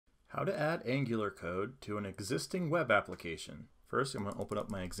How to add Angular code to an existing web application. First, I'm going to open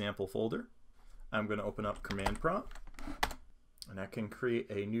up my example folder. I'm going to open up command prompt, and I can create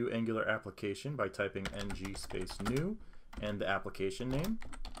a new Angular application by typing ng space new and the application name,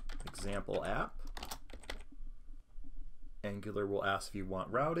 example app. Angular will ask if you want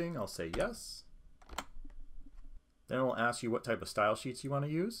routing. I'll say yes. Then it will ask you what type of style sheets you want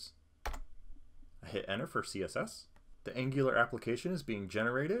to use. I hit enter for CSS. The Angular application is being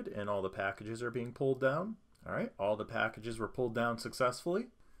generated and all the packages are being pulled down. Alright, all the packages were pulled down successfully.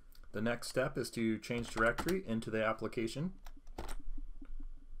 The next step is to change directory into the application.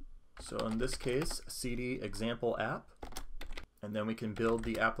 So in this case, cd example app, and then we can build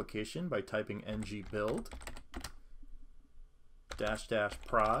the application by typing ng build --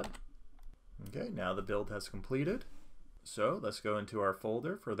 prod. Okay, now the build has completed. So let's go into our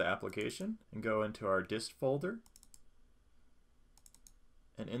folder for the application and go into our dist folder.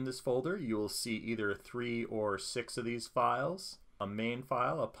 And in this folder you will see either 3 or 6 of these files, a main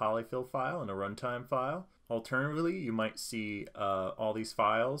file, a polyfill file, and a runtime file. Alternatively, you might see all these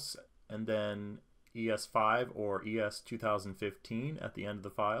files and then ES5 or ES2015 at the end of the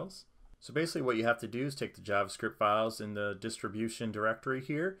files. So basically what you have to do is take the JavaScript files in the distribution directory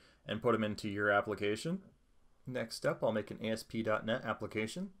here and put them into your application. Next step, I'll make an ASP.NET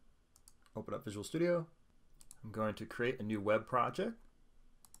application. Open up Visual Studio. I'm going to create a new web project.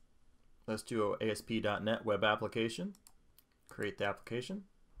 Let's do an ASP.NET web application. Create the application.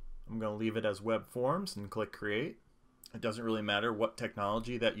 I'm going to leave it as web forms and click create. It doesn't really matter what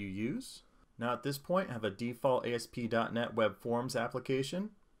technology that you use. Now at this point I have a default ASP.NET web forms application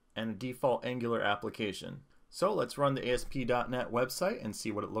and a default Angular application. So let's run the ASP.NET website and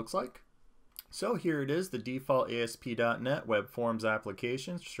see what it looks like. So here it is, the default ASP.NET web forms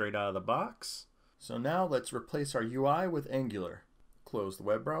application straight out of the box. So now let's replace our UI with Angular. Close the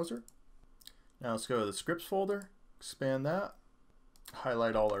web browser. Now let's go to the scripts folder, expand that,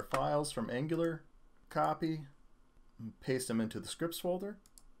 highlight all our files from Angular, copy, and paste them into the scripts folder.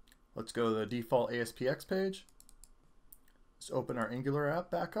 Let's go to the default ASPX page. Let's open our Angular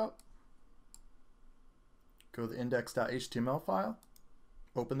app back up. Go to the index.html file,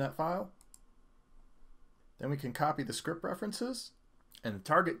 open that file. Then we can copy the script references and the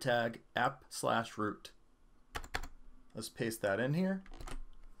target tag app/root. Let's paste that in here.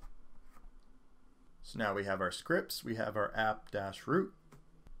 So now we have our scripts, we have our app-root,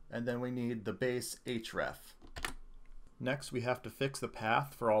 and then we need the base href. Next we have to fix the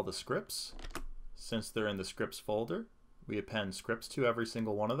path for all the scripts. Since they're in the scripts folder, we append scripts to every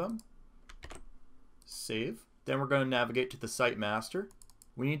single one of them. Save. Then we're going to navigate to the site master.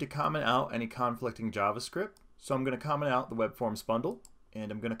 We need to comment out any conflicting JavaScript. So I'm going to comment out the web forms bundle,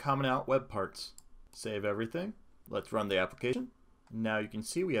 and I'm going to comment out web parts. Save everything. Let's run the application. Now you can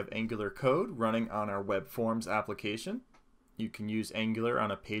see we have Angular code running on our web forms application. You can use Angular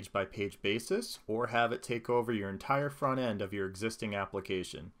on a page-by-page basis or have it take over your entire front end of your existing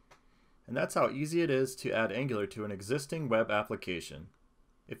application. And that's how easy it is to add Angular to an existing web application.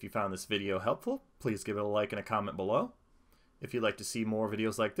 If you found this video helpful, please give it a like and a comment below. If you'd like to see more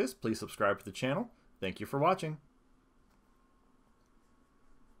videos like this, please subscribe to the channel. Thank you for watching.